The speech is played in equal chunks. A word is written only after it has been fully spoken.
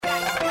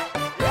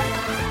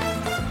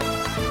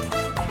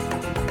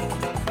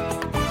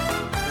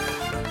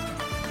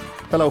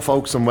Hello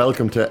folks and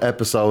welcome to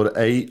episode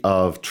 8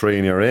 of 3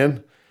 and You're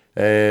In.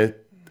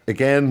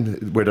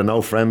 Again, we're the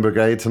No Friend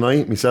Brigade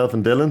tonight, myself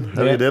and Dylan.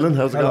 How are you, Dylan?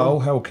 How's it going? Hello,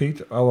 how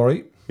Keith? All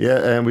right.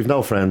 Yeah, we've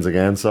no friends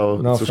again,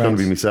 so it's just going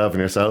to be myself and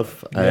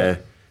yourself.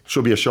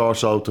 Should be a short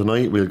show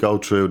tonight. We'll go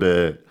through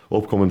the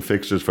upcoming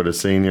fixtures for the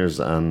seniors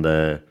and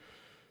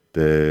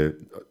the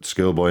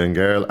schoolboy and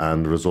girl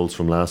and results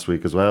from last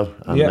week as well,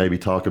 and maybe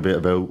talk a bit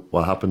about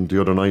what happened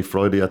the other night,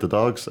 Friday, at the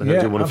Dogs. I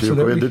heard you won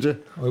absolutely. a few quid, did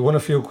you? I won a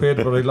few quid,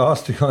 but I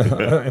lost it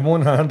in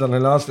one hand and I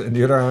lost it in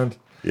the other hand.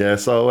 Yeah,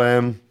 so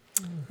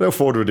without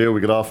further ado, we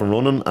get off and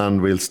running,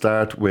 and we'll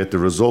start with the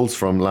results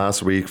from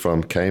last week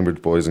from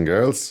Cambridge boys and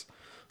girls.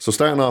 So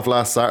starting off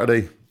last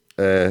Saturday,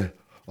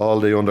 all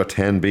the under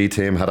 10B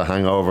team had a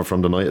hangover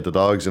from the night at the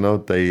Dogs. You know,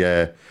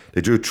 they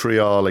drew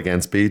 3-3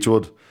 against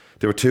Beechwood.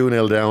 They were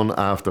 2-0 down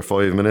after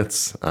 5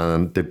 minutes,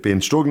 and they've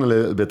been struggling a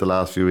little bit the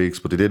last few weeks,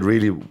 but they did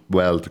really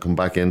well to come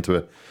back into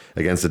it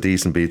against a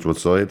decent Beechwood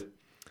side.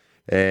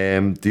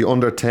 The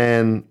under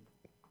 10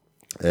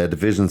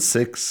 Division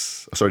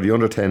 6, sorry, the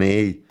under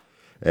 10E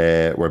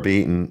were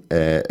beaten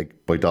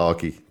by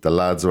Dalkey. The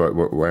lads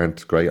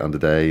weren't great on the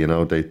day. You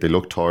know, they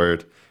looked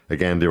tired.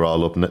 Again, they were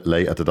all up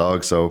late at the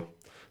Dogs, so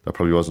that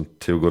probably wasn't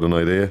too good an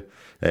idea.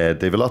 They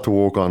have a lot to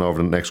work on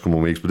over the next coming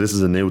weeks, but this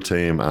is a new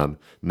team, and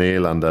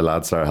Neil and the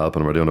lads are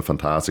helping them. Are doing a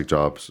fantastic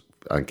job,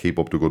 and keep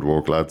up the good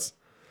work, lads.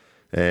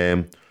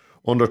 Under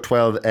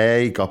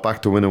 12A got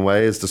back to winning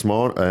ways this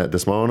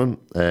morning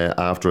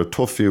after a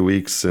tough few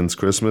weeks since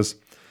Christmas.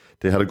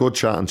 They had a good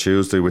chat on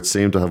Tuesday, which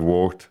seemed to have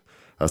worked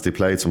as they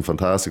played some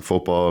fantastic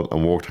football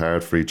and worked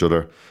hard for each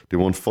other. They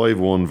won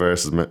 5-1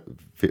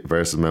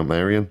 versus Mount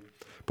Marion,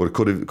 but it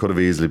could have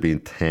easily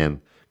been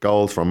 10.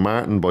 Goals from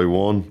Martin by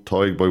 1,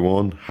 Toig by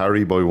 1,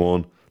 Harry by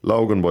 1,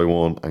 Logan by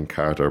 1 and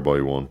Carter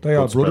by 1. They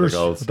are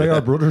brothers. They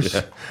are brothers.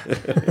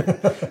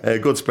 A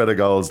good spread of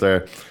goals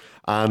there.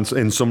 And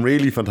in some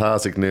really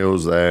fantastic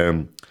news,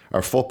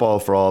 our Football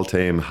for All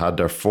team had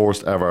their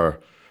first ever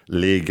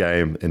league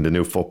game in the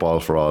new Football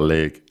for All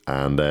league,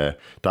 and that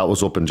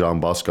was up in John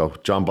Bosco.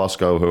 John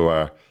Bosco, who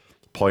are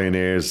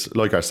pioneers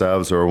like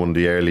ourselves, who are one of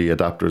the early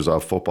adapters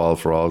of Football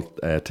for All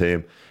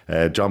team.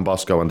 John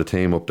Bosco and the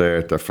team up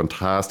there, they're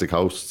fantastic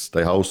hosts.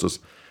 They host us,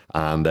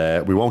 and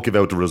we won't give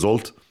out the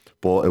result,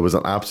 but it was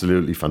an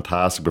absolutely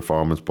fantastic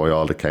performance by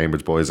all the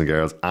Cambridge boys and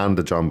girls and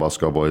the John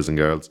Bosco boys and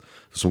girls.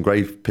 There's some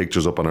great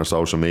pictures up on our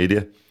social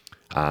media,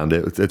 and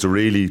it's a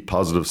really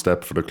positive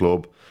step for the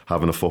club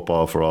having a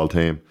Football for All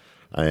team.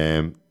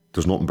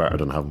 There's nothing better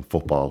than having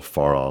football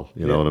for all,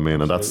 you know what I mean?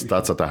 And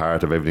that's at the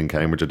heart of everything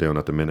Cambridge are doing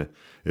at the minute,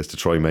 is to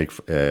try and make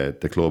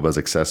the club as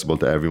accessible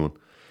to everyone.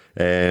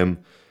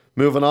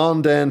 Moving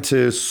on then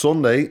to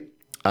Sunday,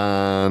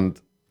 and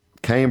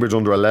Cambridge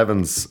under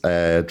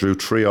 11s drew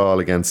 3-3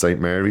 against St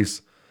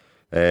Mary's.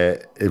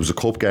 It was a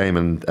cup game,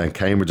 and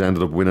Cambridge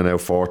ended up winning out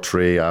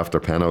 4-3 after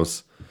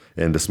penalties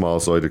in the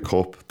small-sided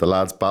cup. The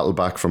lads battled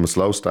back from a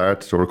slow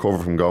start to recover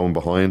from going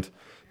behind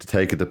to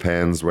take it to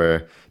pens,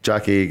 where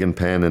Jack Egan,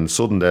 Penn and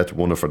Sudden Death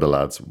won it for the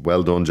lads.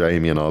 Well done,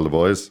 Jamie and all the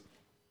boys.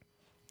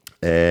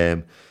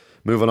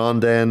 Moving on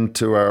then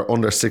to our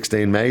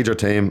under-16 major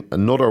team,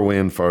 another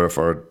win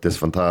for this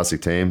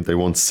fantastic team. They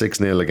won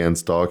 6-0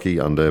 against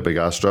Dalkey on the Big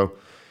Astro.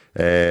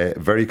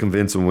 Very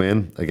convincing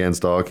win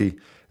against Dalkey.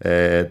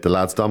 The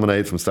lads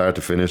dominated from start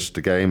to finish.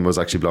 The game was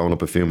actually blown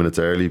up a few minutes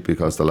early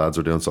because the lads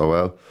were doing so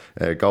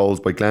well. Goals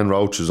by Glenn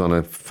Roach, who's on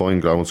a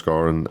fine ground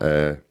scoring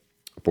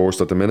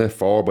burst at the minute.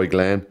 4 by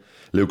Glenn,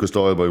 Lucas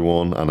Doyle by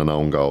 1 and an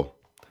own goal.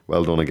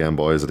 Well done again,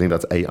 boys. I think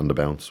that's 8 on the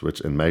bounce,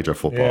 which in major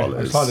football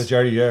is... I saw the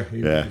Jerry,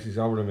 he's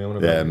over the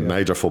moon.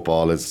 Major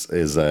football is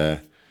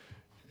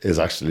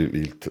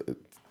absolutely...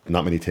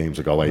 Not many teams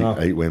that go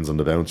 8 wins on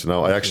the bounce. You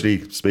know, I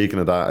actually, speaking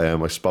of that,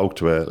 I spoke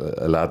to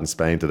a lad in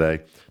Spain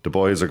today. The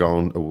boys are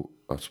going...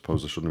 I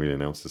suppose I shouldn't really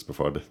announce this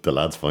before the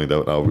lads find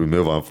out. We'll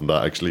move on from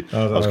that, actually.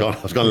 I was going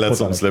to let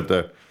something slip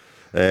there.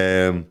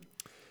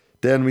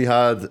 Then we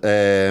had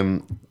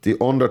the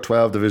under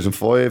 12 Division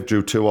 5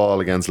 drew 2-2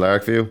 against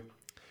Larkview.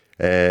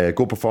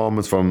 Good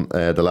performance from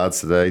the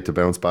lads today to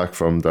bounce back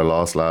from their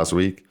loss last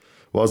week.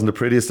 Wasn't the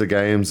prettiest of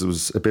games. It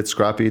was a bit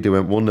scrappy. They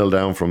went 1-0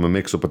 down from a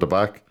mix-up at the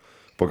back,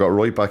 but got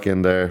right back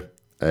in there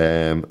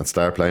and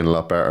started playing a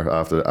lot better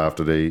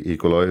after they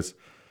equalised.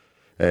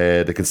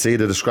 They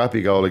conceded a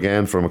scrappy goal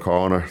again from a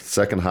corner.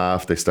 Second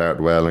half, they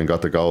started well and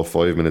got the goal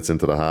 5 minutes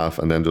into the half,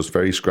 and then just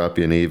very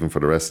scrappy and even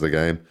for the rest of the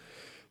game.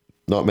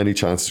 Not many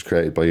chances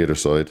created by either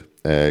side.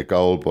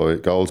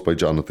 Goals by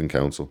Jonathan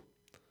Council.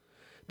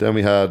 Then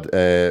we had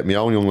my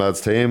own young lads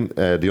team,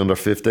 the under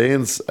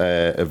 15s,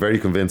 a very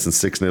convincing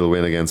 6-0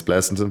 win against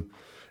Blessington.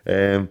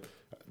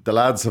 The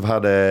lads have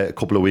had a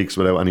couple of weeks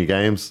without any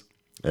games.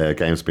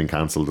 Games been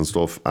cancelled and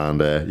stuff,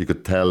 and you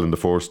could tell in the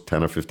first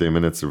 10 or 15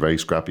 minutes they're very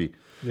scrappy.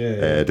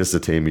 This is a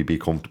team we'd be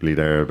comfortably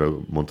there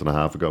about a month and a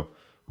half ago,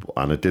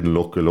 and it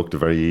looked a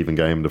very even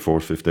game in the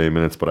first 15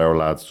 minutes, but our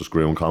lads just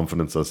grew in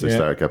confidence as they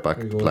started to get back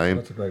to playing.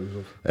 That's a great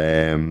result.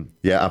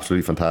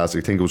 Absolutely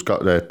fantastic. I think it was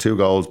 2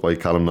 goals by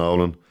Callum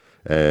Nolan,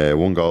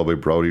 1 goal by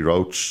Brodie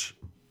Roach,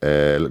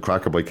 a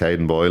cracker by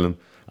Caden Boylan,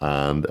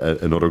 and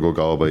another good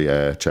goal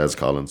by Ches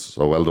Collins.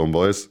 So well done,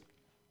 boys.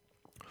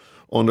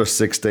 Under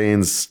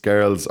 16s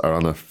girls are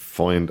on a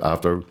fine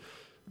after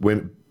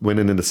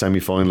winning in the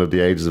semi-final of the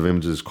Ages of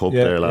Images Cup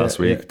there last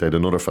week. They had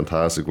another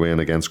fantastic win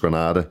against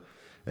Granada.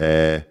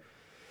 They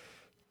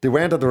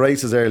weren't at the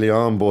races early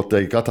on, but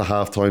they got to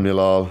half-time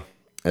 0-0.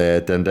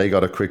 Then they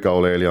got a quick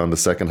goal early on the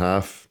second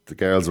half. The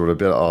girls were a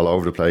bit all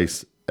over the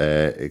place,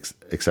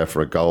 except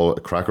for a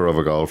cracker of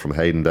a goal from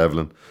Hayden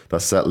Devlin that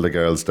settled the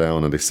girls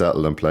down, and they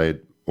settled and played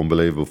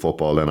unbelievable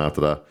football then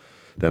after that.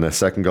 Then a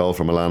second goal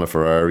from Alana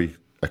Ferrari,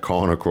 a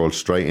corner curled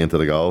straight into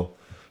the goal.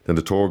 Then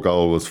the third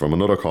goal was from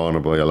another corner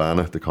by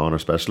Alana, the corner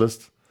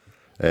specialist.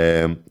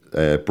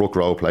 Brooke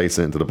Rowe placed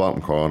it into the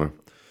bottom corner.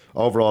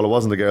 Overall, it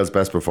wasn't the girls'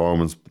 best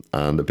performance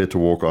and a bit to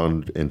work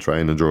on in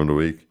training during the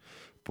week.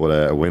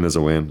 But a win is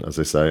a win, as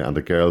they say, and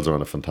the girls are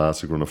on a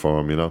fantastic run of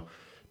form, you know.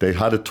 They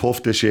had it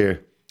tough this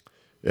year.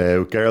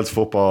 Girls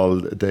football,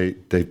 they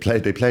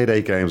played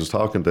 8 games. I was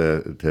talking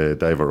to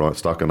David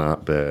Stocking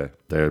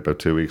there about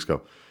 2 weeks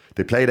ago.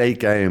 They played 8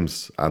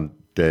 games and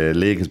the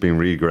league has been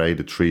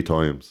regraded 3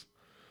 times.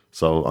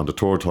 So on the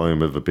third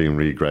time of it being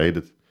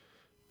regraded,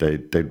 they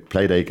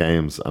played 8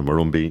 games and were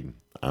unbeaten.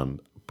 And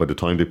by the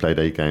time they played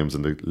 8 games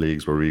and the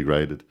leagues were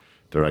regraded,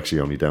 they're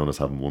actually only down as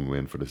having 1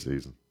 win for the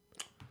season,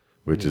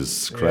 which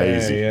is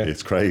crazy. Yeah.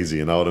 It's crazy,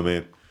 you know what I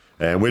mean?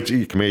 Which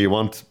you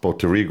want, but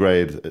to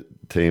regrade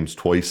teams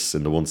twice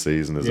in the one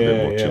season is a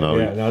bit much, you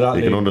know. No,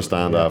 you can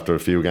understand after a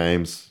few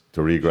games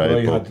to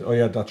regrade. So I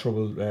had that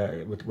trouble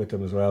with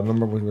them as well. I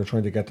remember when we were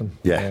trying to get them.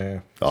 Yeah.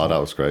 That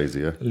was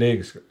crazy, yeah.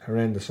 Leagues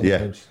horrendous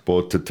sometimes. Yeah,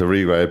 but to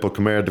regrade. But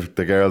come here,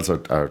 the girls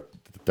are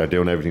they're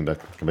doing everything that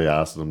can be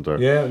asked of them.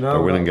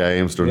 They're winning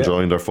games, they're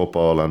enjoying their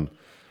football, and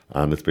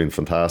it's been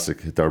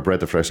fantastic. They're a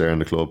breath of fresh air in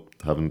the club,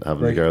 having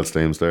the girls'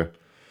 teams there.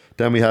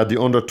 Then we had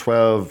the under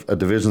 12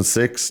 Division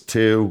 6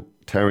 2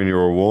 Terran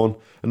Euro 1.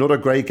 Another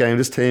great game.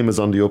 This team is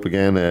on the up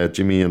again.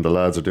 Jimmy and the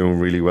lads are doing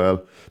really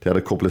well. They had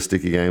a couple of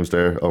sticky games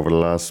there over the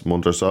last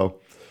month or so.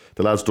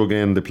 The lads dug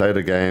in, they played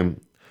a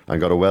game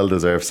and got a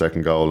well-deserved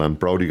second goal, and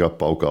Brody got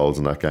both goals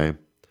in that game.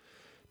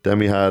 Then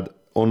we had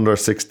under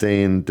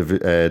 16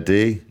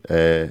 D.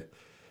 This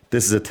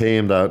is a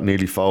team that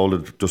nearly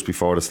folded just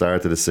before the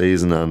start of the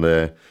season,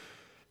 and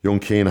young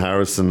Keane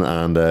Harrison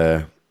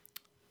and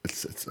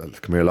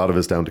come here, a lot of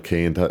it's down to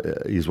Keane.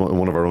 He's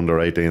one of our under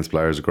 18s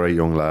players, a great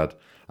young lad,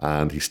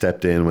 and he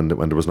stepped in when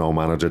there was no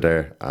manager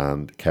there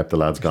and kept the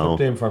lads going.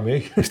 Stepped in for me.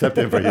 He stepped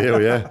in for you,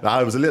 yeah.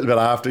 I was a little bit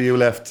after you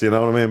left, you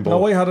know what I mean? But,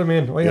 no, I had him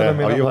in. You had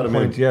him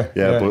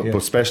in. But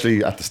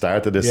especially at the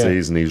start of this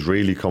season, he's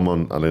really come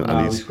on,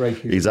 and he's great.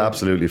 He's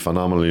absolutely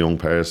phenomenal young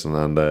person,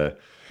 and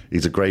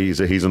he's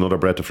another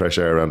breath of fresh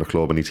air around the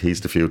club, and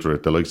he's the future.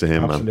 The likes of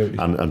him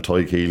and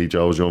Tyke Healy,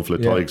 Joe's young fella.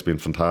 Tyke's been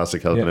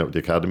fantastic helping out with the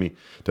academy.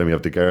 Then we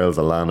have the girls,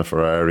 Alana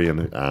Ferrari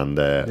and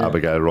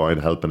Abigail Ryan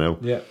helping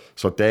out. Yeah.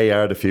 So they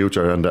are the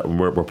future, and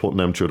we're putting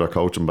them through their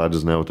coaching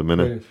badges now at the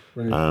minute.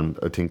 Brilliant. And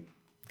I think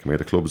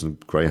the club's in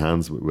great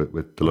hands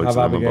with the likes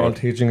of them on board.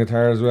 Teaching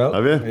guitar as well.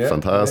 Have you? Yeah.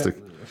 Fantastic.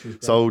 Yeah.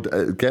 So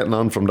getting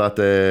on from that,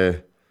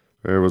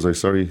 where was I?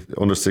 Sorry,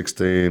 under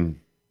 16.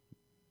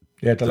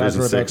 Yeah, the lads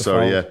were about to fall.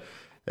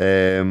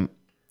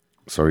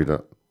 Sorry,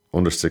 that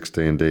under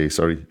 16D.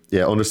 Sorry,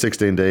 under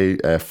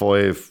 16D.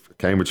 5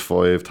 Cambridge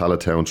 5,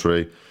 Talatown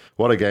 3.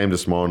 What a game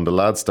this morning. The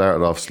lads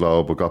started off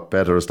slow but got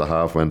better as the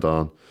half went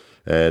on.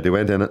 They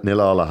went in at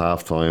 0-0 at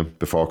half time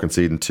before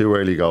conceding 2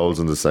 early goals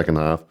in the second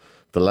half.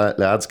 The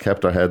lads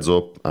kept their heads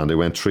up and they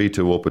went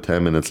 3-2 up with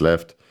 10 minutes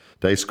left.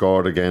 They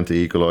scored again to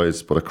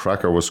equalise, but a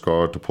cracker was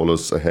scored to pull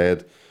us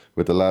ahead,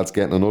 with the lads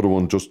getting another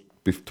one just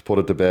to put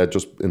it to bed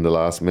just in the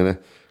last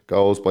minute.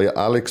 Goals by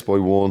Alex by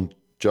 1,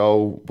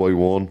 Joe by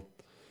 1,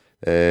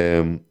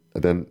 and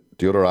then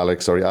the other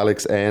Alex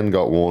N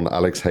got 1,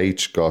 Alex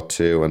H got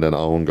 2, and then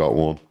Owen got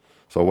 1.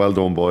 So well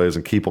done, boys,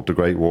 and keep up the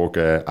great work,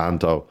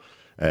 Anto,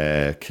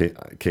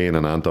 Keane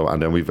and Anto.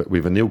 And then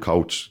we've a new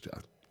coach.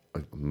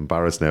 I'm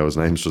embarrassed now, his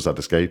name's just had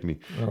escaped me.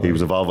 He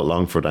was involved at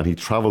Longford, and he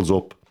travels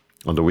up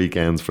on the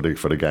weekends for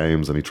the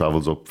games, and he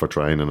travels up for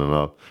training and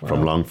all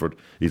from Longford.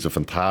 He's a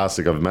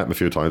fantastic. I've met him a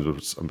few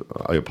times, but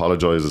I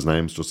apologise, his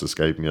name's just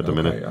escaped me at the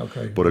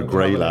minute. But a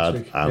great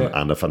lad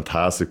and a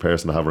fantastic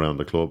person to have around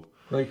the club.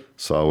 Right.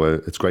 So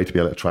it's great to be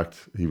able to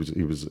attract. He was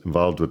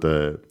involved with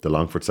the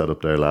Longford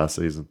setup there last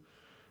season,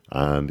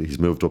 and he's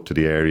moved up to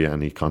the area,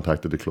 and he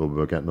contacted the club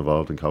about getting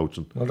involved in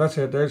coaching. Well, that's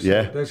it.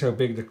 There's how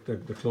big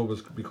the club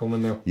is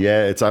becoming now.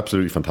 Yeah, it's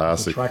absolutely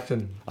fantastic. It's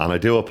attracting. And I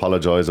do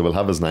apologise. I will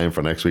have his name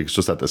for next week. It's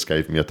just had to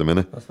escape me at the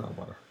minute. That's not a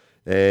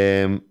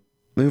bother.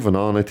 Moving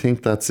on, I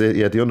think that's it.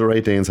 Yeah, the under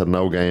 18s had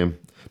no game.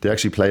 They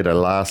actually played their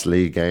last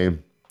league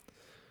game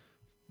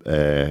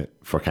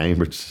for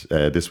Cambridge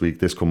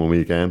this coming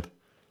weekend.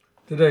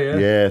 Did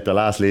they? Yeah, the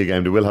last league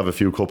game. They will have a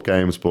few cup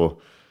games, but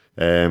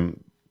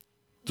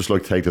just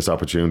like to take this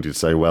opportunity to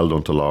say well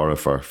done to Laura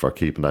for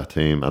keeping that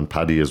team, and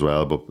Paddy as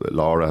well. But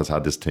Laura has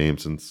had this team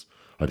since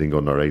I think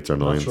under 8s or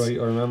 9s. That's right,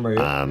 I remember.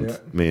 Yeah, and I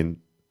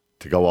mean,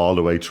 to go all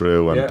the way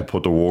through and to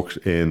put the work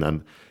in,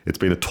 and it's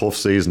been a tough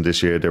season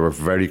this year. They were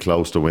very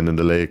close to winning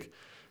the league.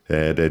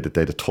 They had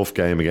a tough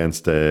game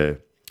against the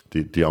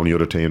only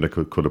other team that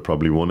could have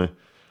probably won it,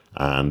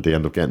 and they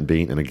ended up getting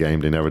beaten in a game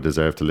they never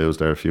deserved to lose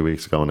there a few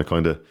weeks ago, and it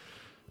kind of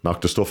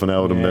knocked the stuffing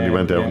out of them. Then they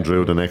went out and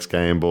drew the next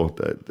game, but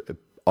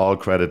all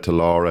credit to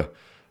Laura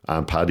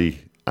and Paddy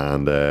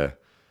and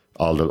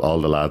all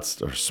the lads.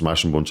 They're a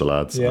smashing bunch of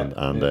lads,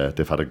 and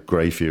they've had a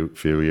great few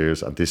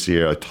years. And this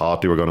year, I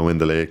thought they were going to win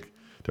the league.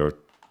 They were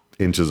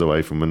inches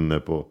away from winning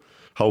it, but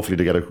hopefully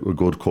they get a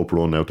good cup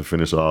run now to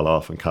finish it all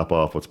off and cap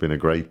off what's been a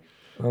great.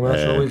 Well,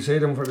 so we'll see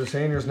them for the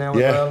seniors now as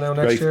well now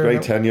next year.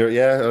 Great tenure.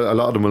 Yeah, a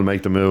lot of them will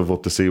make the move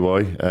up to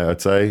CY,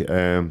 I'd say.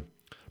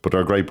 But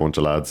they're a great bunch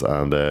of lads,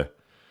 and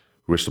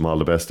wish them all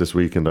the best this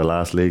week in their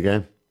last league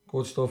game.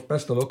 Good stuff.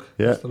 Best of luck.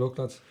 Yeah. Best of luck,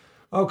 lads.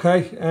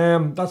 Okay,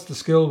 that's the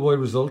schoolboy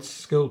results,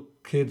 school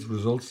kids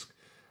results.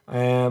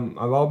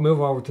 I'll move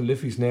over to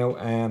Liffey's now.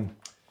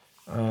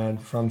 And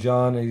from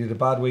John, he did a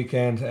bad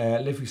weekend.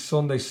 Liffey's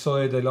Sunday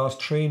side, they lost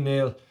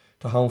 3-0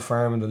 to Home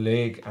Farm in the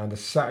league, and the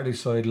Saturday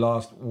side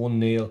lost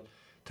 1-0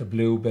 to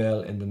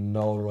Bluebell in the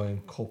Noel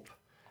Ryan Cup.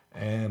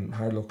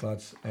 Hard luck,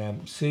 lads.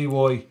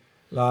 CY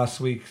last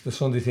week, the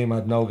Sunday team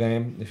had no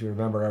game, if you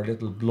remember our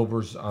little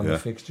blubbers on the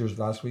fixtures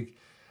last week.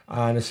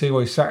 And the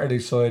CY Saturday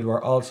side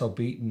were also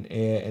beaten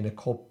in a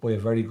cup by a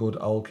very good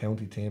Old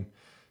County team.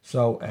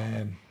 So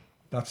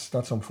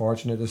that's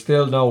unfortunate. There's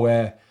still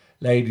no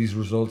ladies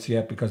results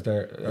yet because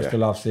they're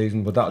still off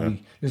season, but that'll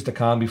be just a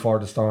calm before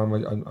the storm.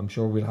 I'm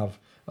sure we'll have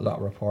a lot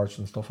of reports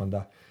and stuff on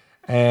that.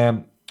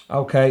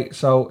 Okay,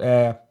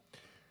 so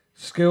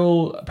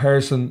school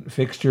person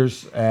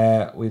fixtures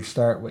we'll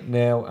start with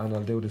now, and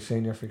I'll do the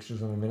senior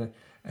fixtures in a minute.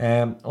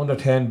 Under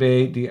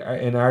 10B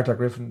in Arthur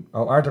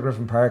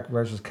Griffin Park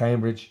versus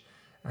Cambridge,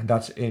 and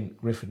that's in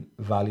Griffin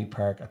Valley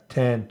Park at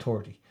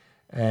 10:30.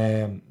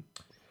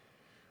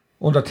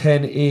 Under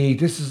 10E,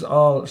 this is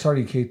all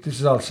Keith, this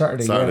is all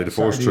Saturday. The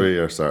first three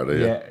are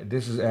Saturday. Yeah,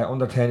 this is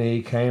under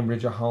 10E.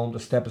 Cambridge are home to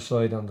Step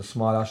Aside on the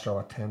Small Astro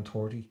at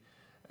 10:30.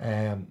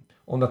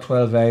 Under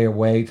 12A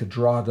away to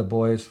Draw the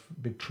Boys,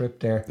 big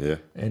trip there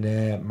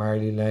in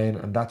Marley Lane,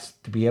 and that's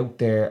to be out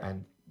there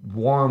and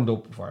warmed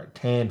up for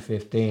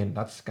 10:15.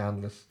 That's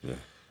scandalous.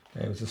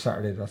 It was a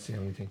Saturday, that's the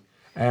only thing.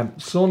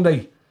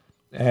 Sunday,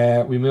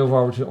 we move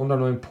over to under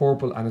 9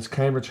 Purple, and it's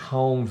Cambridge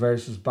home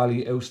versus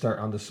Ballyoster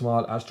on the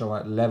Small Astro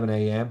at 11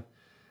 a.m.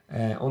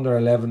 Under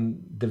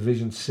 11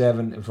 Division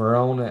 7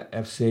 Verona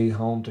FC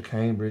home to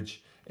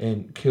Cambridge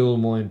in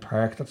Coolmine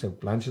Park. That's out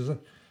Blanche, is it?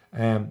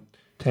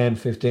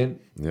 10:15.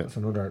 That's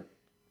another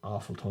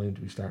awful time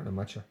to be starting a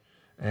match.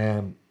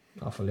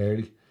 Awful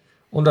early.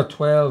 Under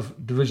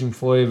 12 Division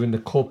 5 in the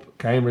Cup,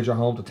 Cambridge are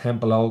home to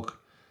Temple Oak.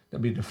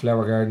 That'll be the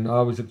Flower Garden.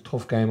 Always a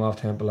tough game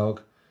off Temple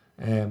Oak.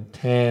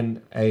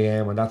 10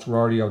 a.m. and that's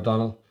Rory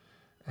O'Donnell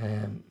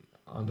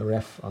on the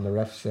refs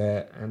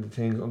and the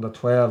things. Under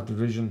 12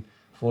 Division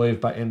 5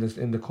 back in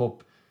the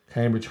Cup,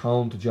 Cambridge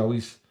home to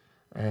Joey's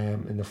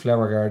in the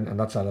Flower Garden, and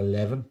that's at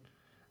 11.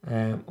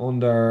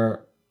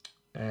 Under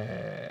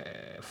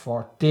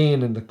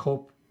 14 in the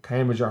Cup,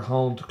 Cambridge are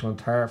home to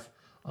Clontarf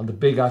on the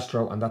Big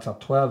Astro, and that's at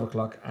 12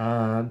 o'clock,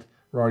 and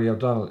Rory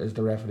O'Donnell is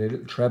the referee. A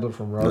little treble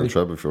from Rory.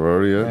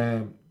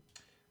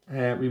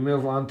 We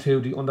move on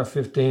to the under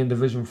 15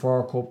 Division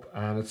 4 Cup,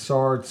 and it's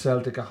Swords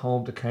Celtic at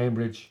home to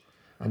Cambridge,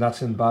 and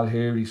that's in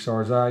Balheary.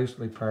 Swords Eyes,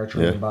 like Par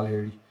 3 in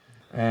Balheary.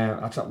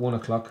 That's at 1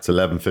 o'clock. It's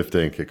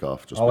 11:15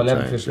 kick-off.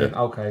 11:15.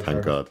 Okay.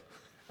 Thank God.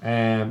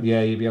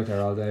 You'd be out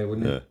there all day,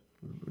 wouldn't you?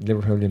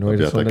 Liverpool United.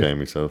 I'd be at that game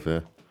myself,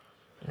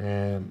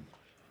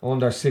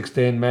 Under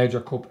 16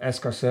 Major Cup,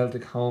 Esker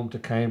Celtic home to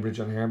Cambridge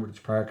on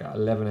Hermitage Park at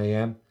 11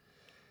 a.m.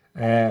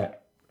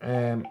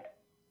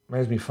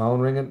 Where's my phone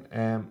ringing?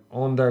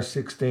 Under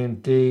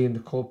 16D in the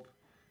Cup,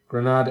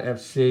 Granada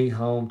FC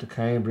home to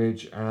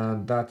Cambridge,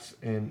 and that's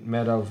in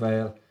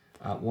Meadowvale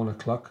at 1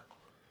 o'clock.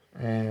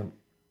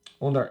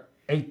 Under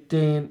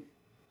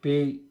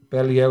 18B,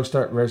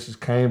 Ballyoster versus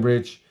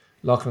Cambridge,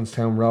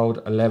 Loughlinstown Road,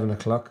 11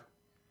 o'clock.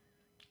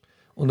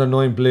 Under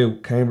 9 Blue,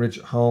 Cambridge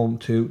home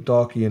to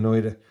Dalkey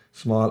United,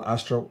 Small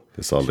Astro.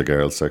 It's all the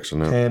girls section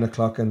now. 10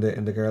 o'clock in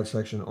the girls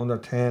section. Under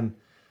 10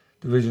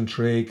 Division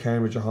 3,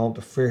 Cambridge are home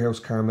to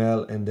Fairhouse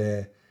Carmel in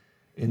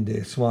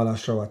the Small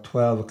Astro at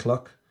 12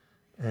 o'clock.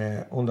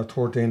 Under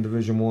 13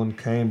 Division 1,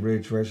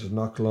 Cambridge versus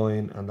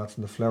Knockline, and that's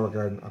in the Flower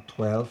Garden at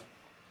 12.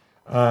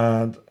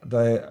 And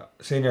the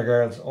senior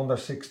girls, under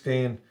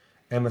 16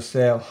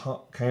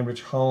 MSL,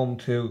 Cambridge home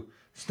to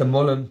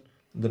Stamullen,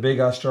 the Big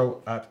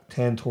Astro at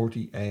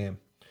 10:30 a.m.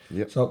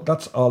 So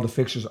that's all the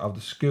fixtures of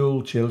the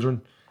school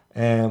children.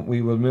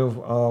 We will move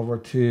over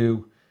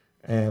to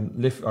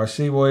our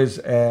CY's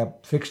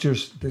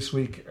fixtures this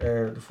week.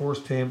 The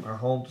first team are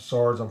home to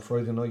Swords on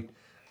Friday night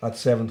at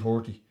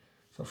 7:30.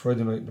 So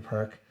Friday night in the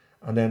park.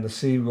 And then the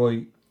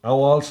CY,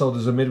 also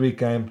there's a midweek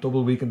game,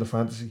 double week in the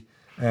fantasy.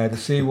 The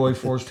CY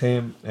first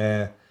team,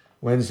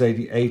 Wednesday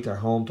the 8th, are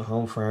home to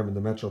Home Farm in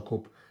the Metro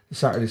Cup. The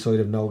Saturday side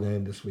have no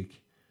game this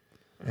week.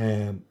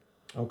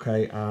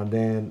 Okay, and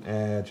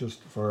then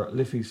just for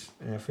Liffey's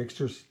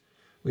fixtures,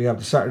 we have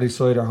the Saturday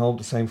side are home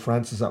to St.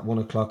 Francis at 1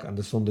 o'clock, and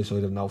the Sunday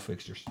side have no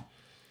fixtures.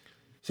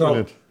 So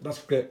Brilliant.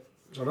 that's great.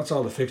 So that's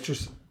all the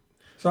fixtures.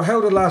 So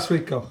how did last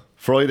week go?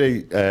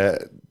 Friday,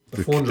 the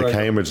fundraiser.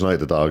 Cambridge night,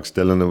 the dogs.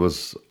 Dylan, it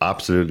was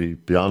absolutely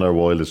beyond our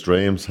wildest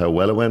dreams how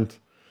well it went.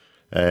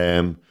 We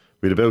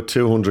had about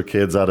 200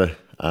 kids at it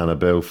and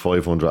about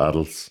 500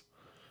 adults,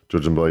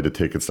 judging by the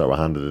tickets that were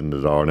handed in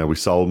the door. Now, we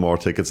sold more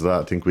tickets than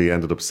that. I think we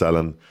ended up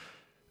selling,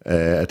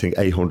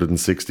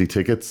 860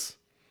 tickets,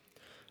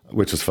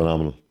 which is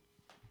phenomenal.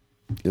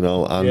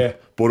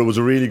 But it was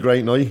a really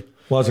great night.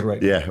 Was it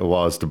great? Yeah, it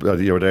was.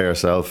 You were there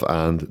yourself,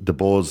 and the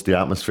buzz, the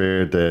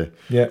atmosphere.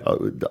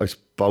 I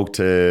spoke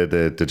to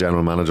the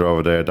general manager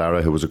over there,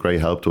 Dara, who was a great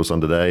help to us on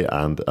the day,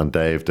 and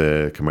Dave,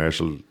 the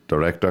commercial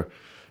director.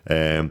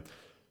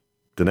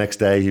 The next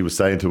day, he was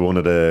saying to one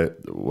of the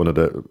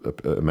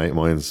mate of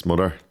mine's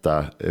mother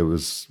that it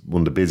was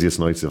one of the busiest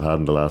nights they've had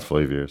in the last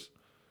 5 years.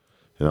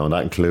 And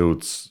that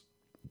includes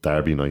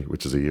Derby night,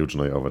 which is a huge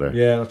night over there.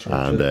 Yeah, that's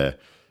right. And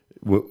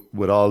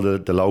with all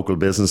the local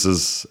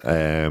businesses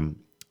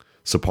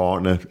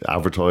supporting it,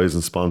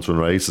 advertising,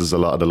 sponsoring races, a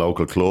lot of the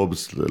local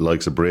clubs, the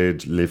likes of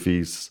Bridge,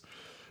 Liffey's,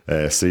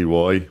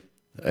 CY.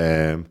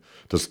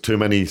 There's too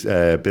many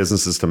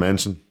businesses to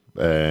mention.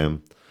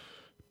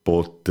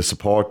 But the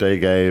support they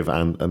gave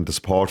and the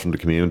support from the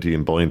community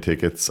in buying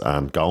tickets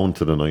and going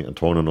to the night and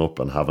turning up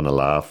and having a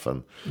laugh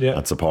and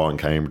supporting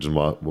Cambridge and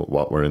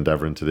what we're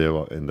endeavouring to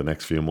do in the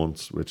next few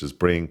months, which is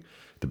bring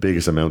the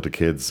biggest amount of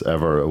kids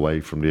ever away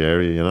from the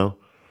area,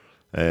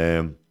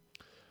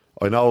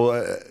 I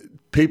know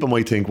people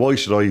might think, why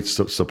should I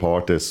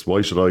support this?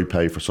 Why should I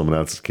pay for someone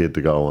else's kid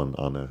to go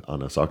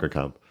on a soccer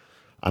camp?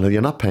 And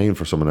you're not paying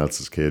for someone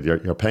else's kid.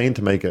 You're paying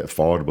to make it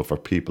affordable for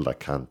people that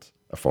can't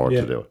afford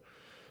to do it.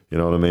 You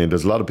know what I mean?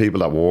 There's a lot of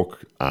people that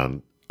work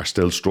and are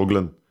still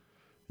struggling,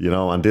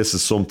 and this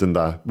is something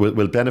that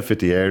will benefit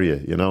the area,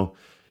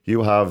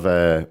 You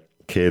have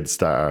kids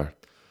that are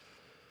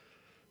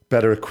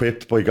better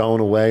equipped by going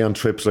away on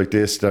trips like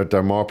this.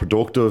 They're more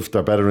productive,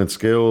 they're better in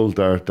school,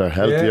 they're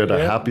healthier,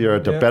 they're happier,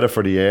 they're better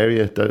for the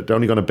area. They're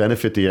only going to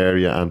benefit the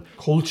area. And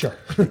culture.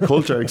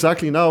 Culture,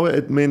 exactly. No, I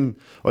mean,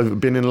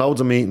 I've been in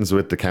loads of meetings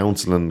with the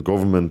council and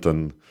government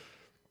and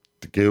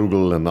the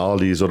Google and all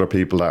these other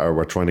people that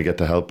were trying to get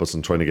to help us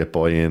and trying to get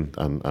buy-in.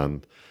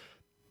 And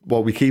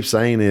what we keep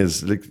saying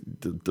is, like,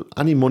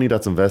 any money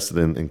that's invested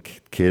in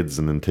kids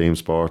and in team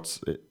sports,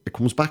 it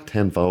comes back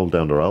tenfold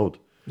down the road.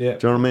 Yeah.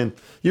 Do you know what I mean?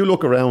 You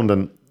look around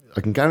and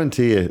I can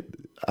guarantee you,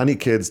 any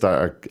kids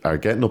that are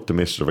getting up to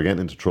mischief or getting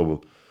into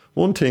trouble,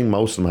 one thing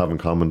most of them have in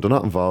common, they're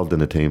not involved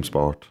in a team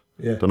sport.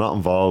 Yeah. They're not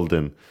involved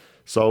in...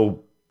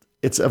 So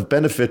it's of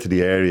benefit to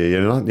the area.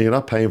 You're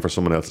not paying for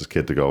someone else's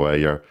kid to go away.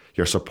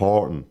 You're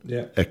supporting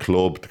a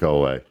club to go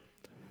away.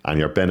 And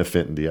you're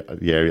benefiting the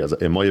area,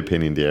 in my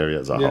opinion, the area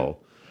as a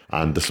whole.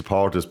 And the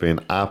support has been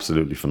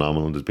absolutely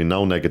phenomenal. There's been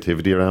no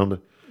negativity around it.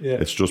 Yeah.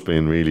 It's just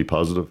been really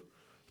positive.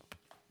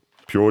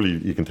 Purely,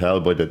 you can tell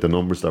by the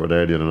numbers that were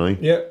there the other night.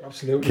 Yeah,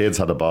 absolutely. Kids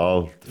had a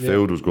ball. The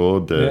food was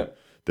good.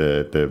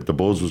 The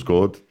buzz was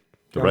good.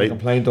 The only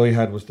complaint I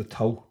had was the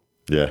tote.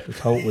 Yeah. The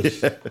tote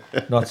was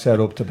not set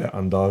up to bet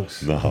on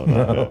dogs.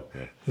 No.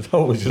 The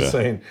tote was just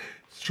saying,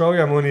 throw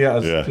your money at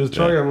us. Yeah, Just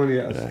throw your money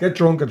at us. Get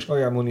drunk and throw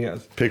your money at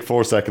us. Pick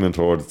 4th, 2nd and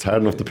 3rd. It's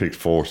hard enough to pick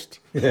 1st.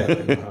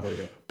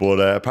 Yeah. But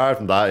apart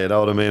from that, you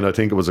know what I mean? I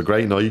think it was a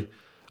great night.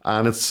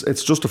 And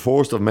it's just the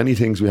first of many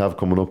things we have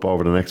coming up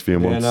over the next few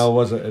months. Yeah, no,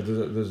 was it?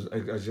 There's,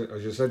 as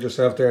you said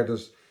yourself there,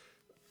 there's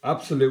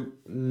absolute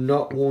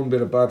not one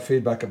bit of bad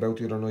feedback about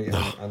the other night,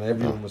 and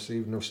everyone was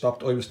even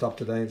stopped. I was stopped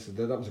today and said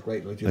that was a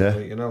great night the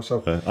other night,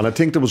 So and I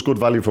think there was good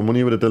value for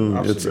money with it,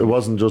 Dylan. It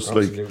wasn't just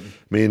like, I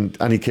mean,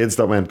 any kids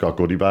that went got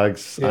goodie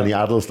bags, any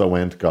adults that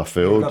went got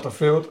food. Got the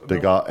food. They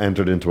got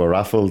entered into a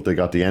raffle. They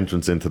got the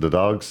entrance into the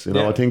dogs.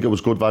 I think it was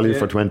good value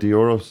for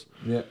 €20.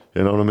 Yeah,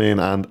 you know what I mean,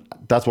 and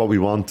that's what we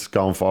want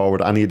going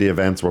forward. Any of the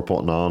events we're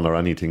putting on or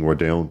anything we're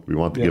doing, we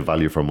want to give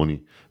value for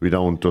money. We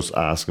don't just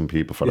asking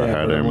people for their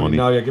hard-earned money.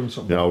 No, you're giving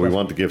something back. We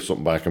want to give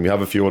something back, and we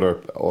have a few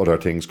other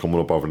things coming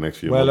up over the next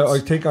few months. Well, I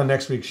think on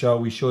next week's show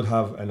we should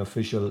have an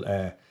official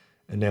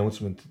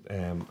announcement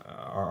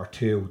or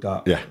two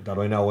that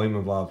I know I'm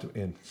involved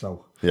in.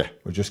 So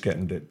we're just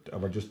dotting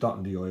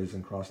the I's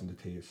and crossing the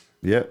T's.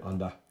 Yeah, on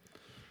that.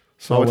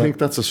 So I think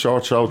that's a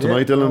short show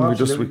tonight,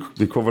 Dylan.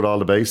 We covered all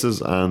the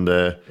bases, and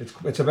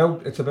it's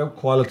about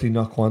quality,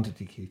 not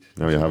quantity, Keith.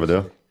 There you have it.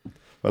 There.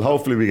 Well,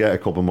 hopefully we get a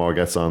couple more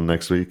guests on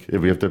next week.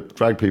 If we have to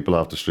drag people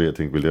off the street, I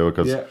think we'll do it,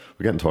 because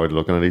we're getting tired of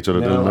looking at each other.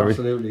 No,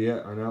 absolutely,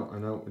 yeah. I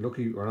know.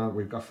 Lucky or not,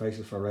 we've got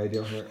faces for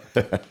radio here.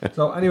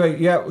 So anyway,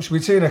 we'll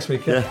see you next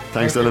week. Yeah,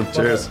 thanks, Dylan.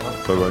 Cheers.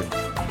 Bye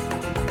bye.